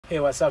Hey,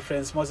 what's up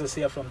friends? Moses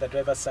here from the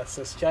Driver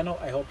Success channel.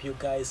 I hope you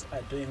guys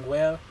are doing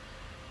well.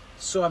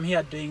 So I'm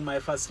here doing my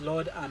first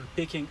load. I'm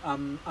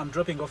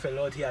dropping off a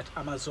load here at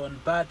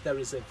Amazon, but there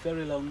is a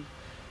very long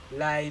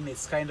line.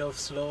 It's kind of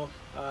slow,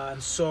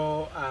 and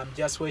so I'm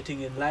just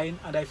waiting in line,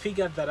 and I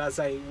figured that as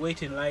I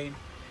wait in line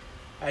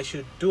I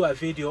should do a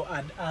video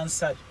and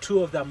answer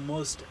two of the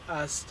most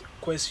asked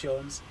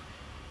questions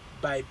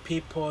by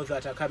people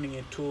that are coming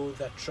into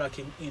the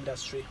trucking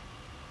industry.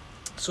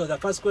 So the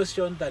first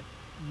question that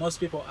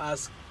most people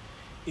ask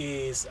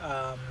is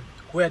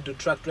where do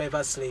truck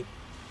drivers sleep?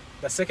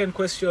 The second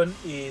question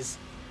is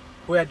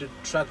where do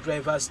truck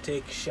drivers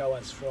take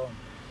showers from?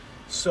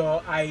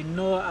 So I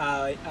know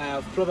I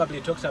have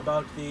probably talked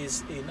about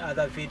this in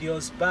other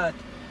videos, but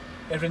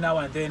every now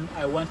and then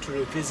I want to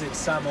revisit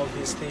some of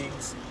these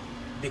things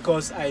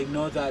because I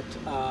know that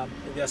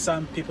there are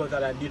some people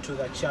that are new to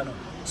the channel.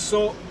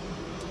 So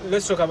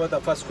let's talk about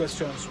the first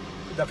questions.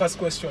 The first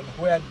question,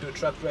 where do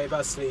truck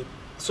drivers sleep?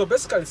 So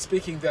basically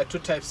speaking, there are two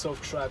types of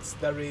trucks.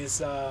 There is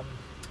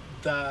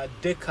the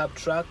day cab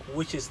truck,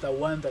 which is the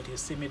one that you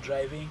see me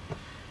driving.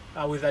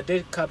 With a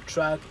day cab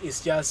truck,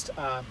 it's just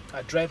a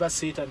driver's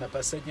seat and a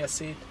passenger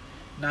seat,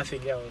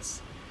 nothing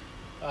else.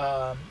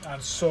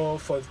 And so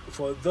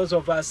for those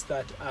of us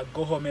that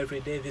go home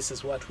every day, this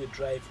is what we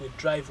drive. We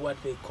drive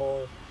what they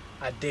call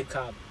a day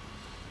cab.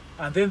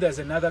 And then there's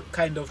another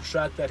kind of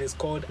truck that is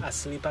called a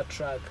sleeper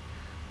truck.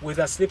 With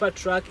a sleeper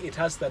truck, it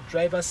has the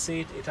driver's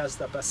seat, it has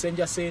the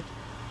passenger seat,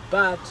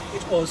 but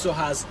it also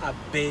has a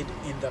bed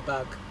in the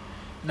back.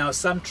 Now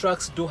some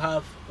trucks do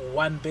have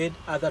one bed,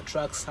 other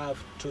trucks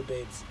have two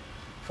beds.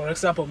 For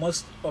example,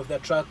 most of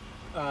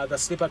the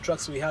sleeper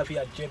trucks we have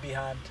here at JB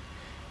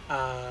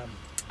Hunt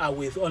are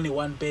with only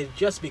one bed,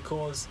 just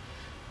because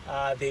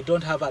they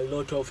don't have a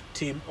lot of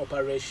team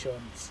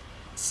operations.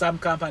 Some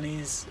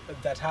companies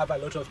that have a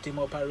lot of team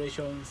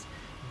operations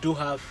do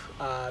have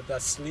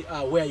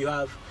where you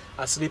have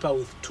a sleeper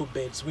with two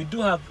beds. We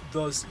do have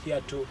those here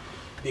too,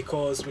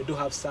 because we do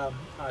have some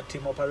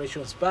team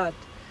operations. But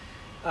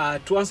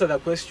to answer the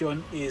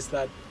question is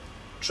that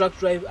truck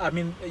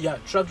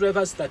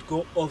drivers that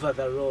go over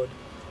the road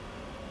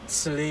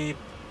sleep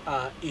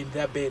in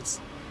their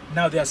beds.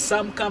 Now there are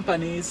some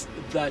companies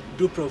that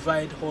do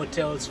provide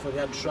hotels for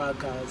their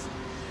truckers,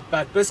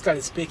 but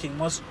basically speaking,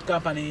 most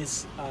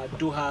companies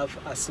do have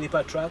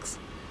sleeper trucks,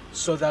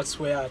 so that's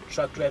where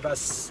truck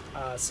drivers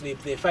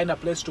sleep. They find a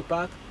place to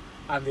park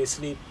and they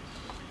sleep.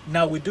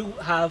 Now we do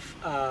have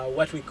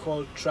what we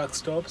call truck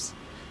stops,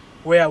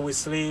 where we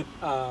sleep,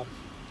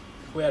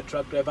 where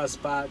truck drivers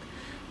park,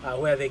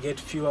 where they get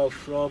fuel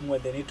from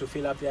when they need to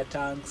fill up their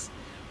tanks,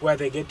 where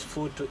they get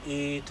food to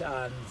eat.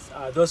 And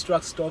those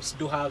truck stops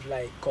do have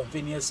like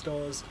convenience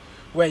stores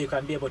where you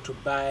can be able to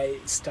buy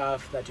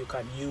stuff that you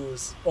can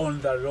use on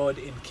the road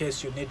in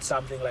case you need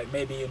something, like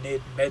maybe you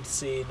need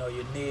medicine or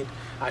you need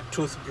a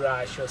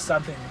toothbrush or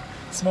something,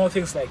 small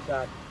things like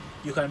that.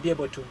 You can be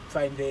able to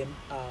find them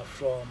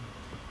from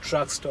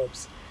truck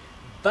stops.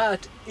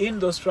 But in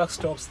those truck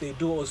stops, they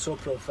do also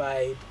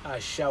provide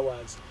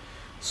showers.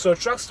 So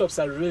truck stops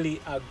are really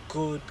a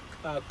good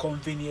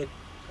convenient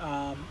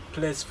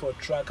place for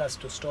truckers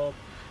to stop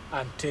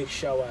and take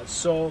showers.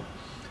 So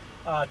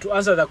to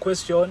answer the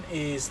question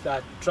is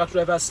that truck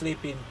drivers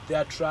sleep in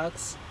their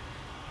trucks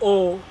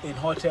or in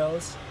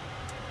hotels,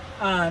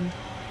 and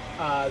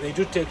they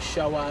do take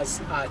showers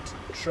at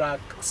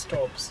truck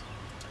stops.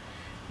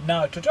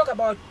 Now to talk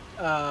about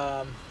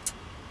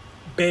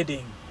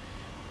bedding,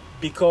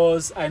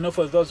 because I know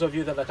for those of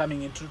you that are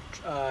coming into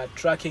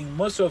trucking,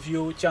 most of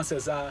you,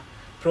 chances are,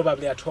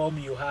 probably at home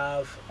you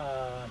have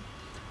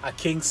a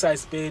king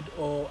size bed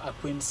or a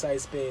queen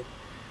size bed.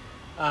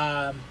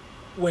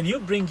 When you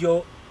bring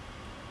your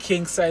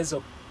king size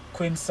or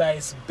queen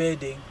size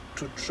bedding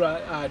to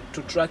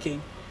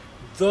trucking,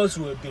 those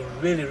will be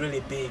really,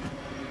 really big.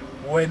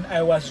 When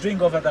I was doing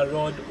over the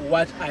road,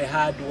 what I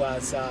had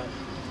was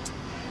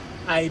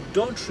I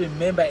don't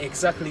remember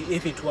exactly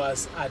if it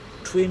was a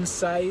twin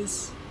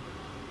size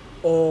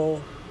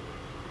or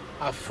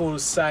a full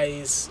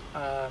size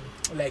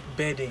like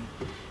bedding,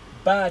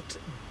 but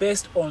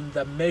based on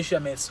the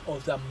measurements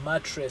of the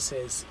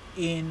mattresses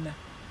in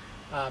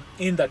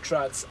the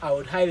trucks, I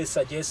would highly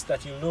suggest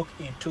that you look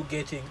into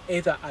getting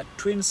either a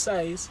twin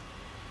size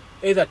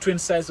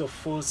or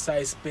full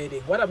size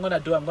bedding. What I'm gonna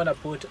do, I'm gonna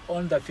put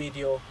on the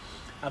video,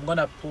 I'm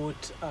gonna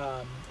put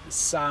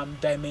some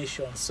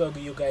dimensions so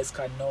you guys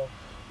can know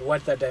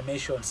what the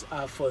dimensions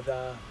are for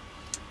the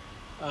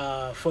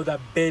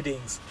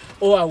beddings,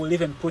 or I will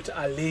even put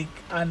a link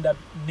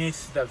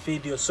underneath the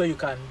video so you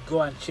can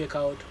go and check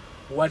out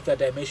what the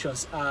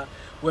dimensions are,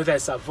 whether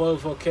it's a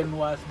Volvo,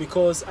 Kenworth,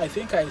 because I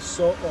think I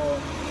saw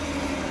on,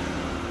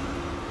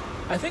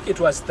 I think it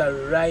was the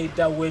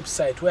Rider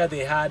website, where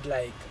they had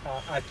like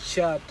a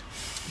chart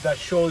that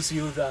shows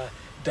you the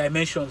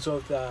dimensions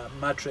of the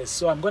mattress.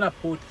 So I'm gonna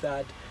put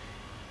that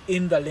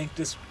in the link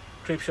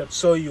description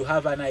so you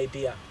have an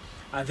idea,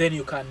 and then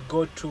you can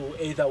go to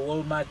either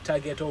Walmart,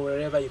 Target, or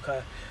wherever you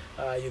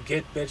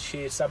get bed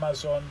sheets,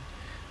 Amazon,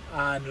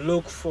 and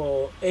look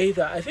for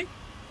either, I think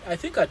I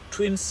think a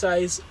twin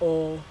size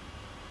or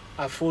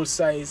a full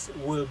size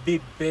will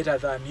be better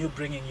than you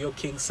bringing your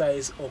king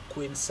size or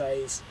queen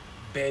size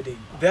bedding.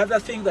 The other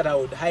thing that I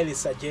would highly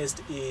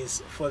suggest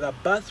is for the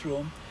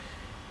bathroom,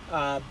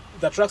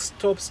 the truck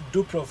stops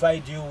do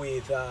provide you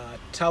with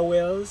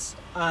towels,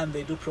 and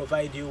they do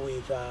provide you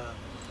with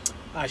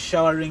a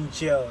showering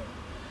gel.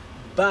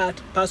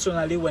 But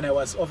personally, when I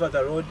was over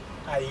the road,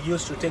 I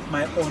used to take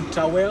my own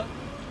towel,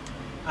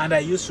 and I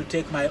used to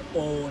take my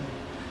own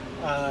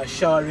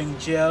showering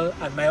gel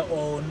and my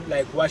own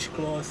like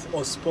washcloth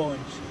or sponge.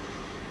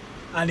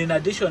 And in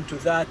addition to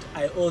that,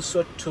 I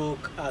also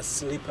took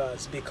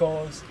slippers,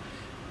 because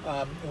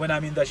when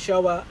I'm in the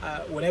shower,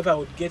 whenever I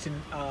would get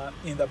in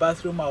the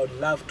bathroom, I would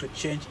love to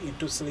change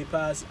into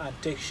slippers and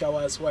take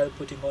showers while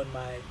putting on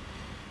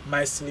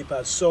my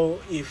slippers. So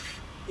if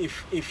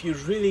you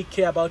really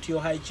care about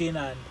your hygiene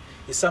and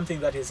it's something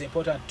that is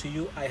important to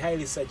you, I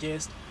highly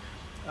suggest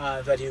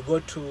that you go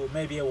to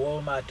maybe a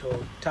Walmart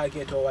or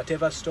Target or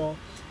whatever store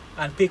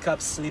and pick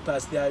up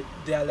slippers. They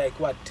are like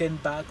what,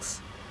 $10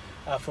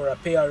 for a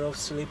pair of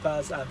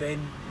slippers, and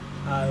then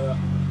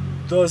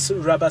those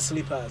rubber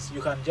slippers,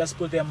 you can just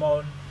put them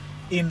on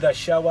in the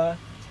shower.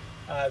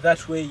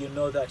 That way you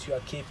know that you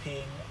are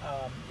keeping,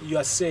 you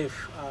are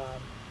safe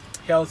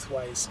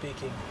health-wise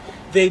speaking.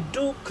 They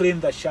do clean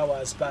the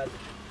showers, but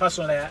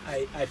personally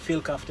I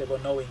feel comfortable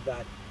knowing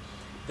that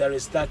there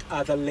is that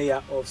other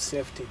layer of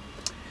safety.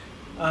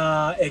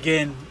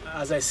 Again,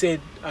 as I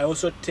said, I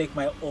also take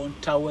my own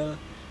towel,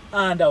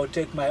 and I'll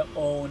take my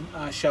own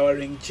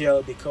showering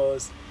gel,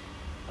 because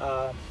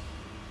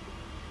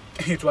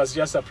it was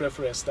just a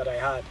preference that I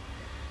had.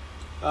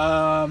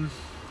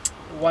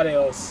 What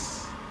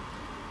else?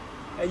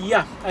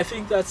 Yeah, I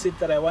think that's it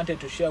that I wanted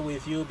to share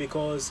with you,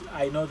 because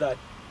I know that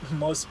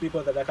most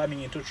people that are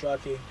coming into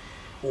trucking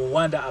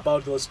wonder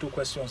about those two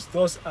questions.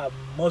 Those are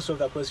most of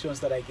the questions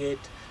that I get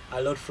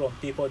a lot from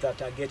people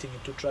that are getting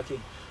into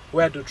trucking.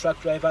 Where do truck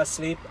drivers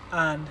sleep,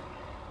 and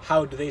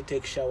how do they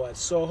take showers?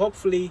 So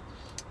hopefully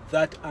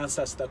that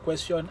answers the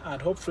question,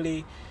 and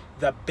hopefully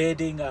the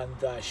bedding and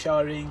the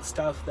showering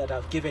stuff that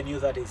I've given you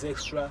that is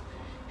extra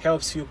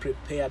helps you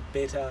prepare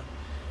better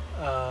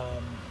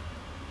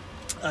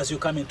as you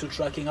come into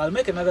trucking. I'll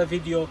make another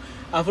video.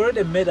 I've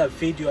already made a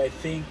video, I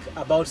think,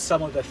 about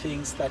some of the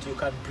things that you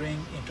can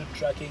bring into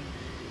trucking.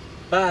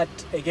 But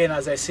again,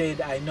 as I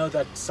said, I know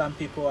that some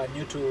people are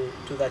new to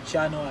the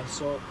channel, and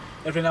so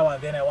every now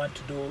and then I want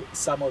to do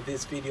some of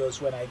these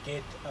videos when I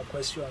get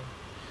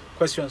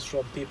questions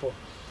from people.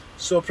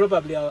 So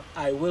probably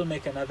I will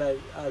make another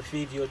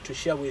video to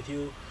share with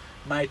you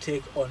my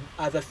take on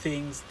other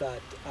things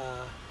that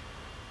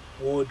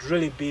would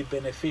really be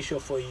beneficial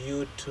for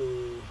you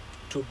to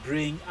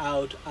bring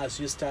out as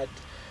you start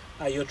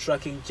your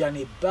trucking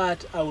journey.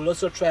 But I will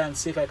also try and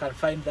see if I can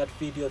find that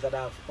video that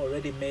I've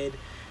already made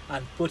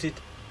and put it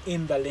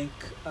in the link.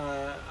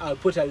 I'll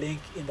put a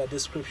link in the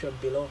description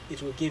below.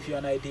 It will give you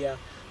an idea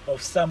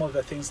of some of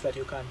the things that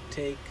you can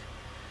take,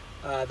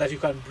 that you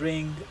can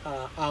bring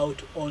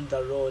out on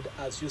the road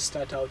as you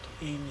start out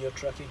in your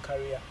trucking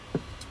career.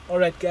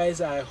 Alright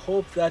guys, I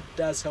hope that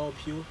does help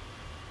you.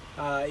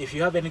 If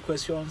you have any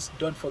questions,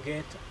 don't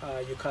forget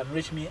you can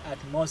reach me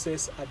at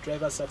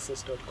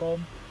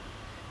moses@driversuccess.com.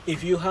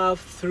 If you have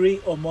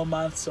 3 or more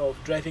months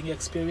of driving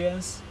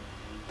experience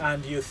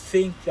and you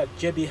think that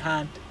JB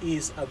Hunt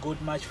is a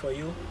good match for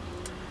you,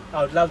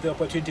 I would love the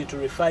opportunity to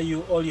refer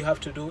you. All you have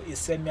to do is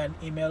send me an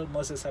email,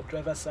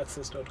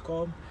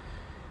 moses@driversuccess.com,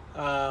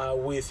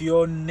 with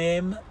your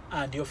name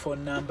and your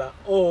phone number.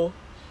 Or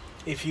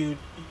if you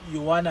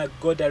want to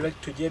go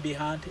direct to JB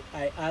Hunt,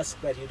 I ask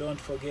that you don't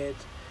forget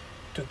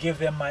to give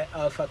them my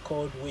alpha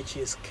code, which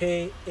is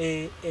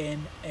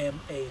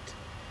KANM8.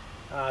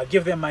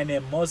 Give them my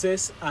name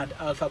Moses and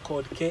alpha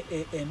code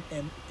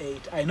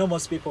KANM8. I know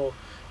most people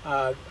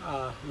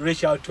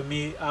reach out to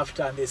me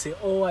after and they say,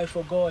 oh, I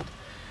forgot.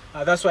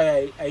 That's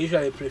why I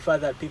usually prefer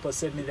that people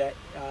send me that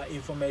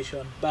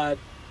information. But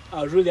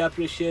I really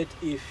appreciate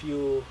if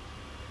you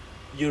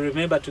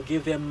remember to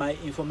give them my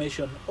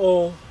information,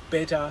 or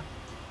better,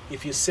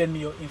 if you send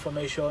me your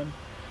information.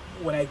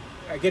 When I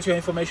get your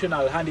information,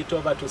 I'll hand it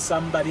over to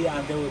somebody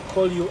and they will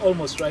call you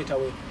almost right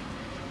away,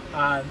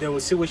 and they will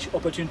see which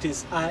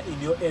opportunities are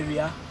in your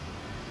area.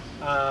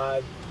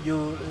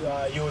 You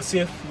will see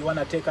if you want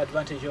to take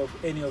advantage of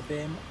any of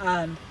them,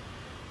 and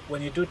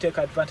when you do take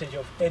advantage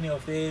of any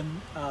of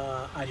them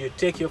and you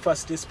take your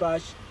first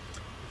dispatch,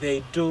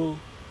 they do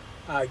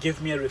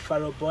give me a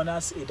referral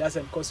bonus. It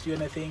doesn't cost you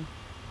anything,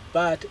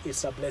 but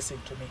it's a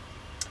blessing to me.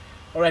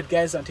 Alright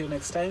guys, until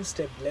next time,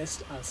 stay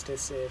blessed and stay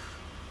safe.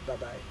 Bye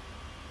bye.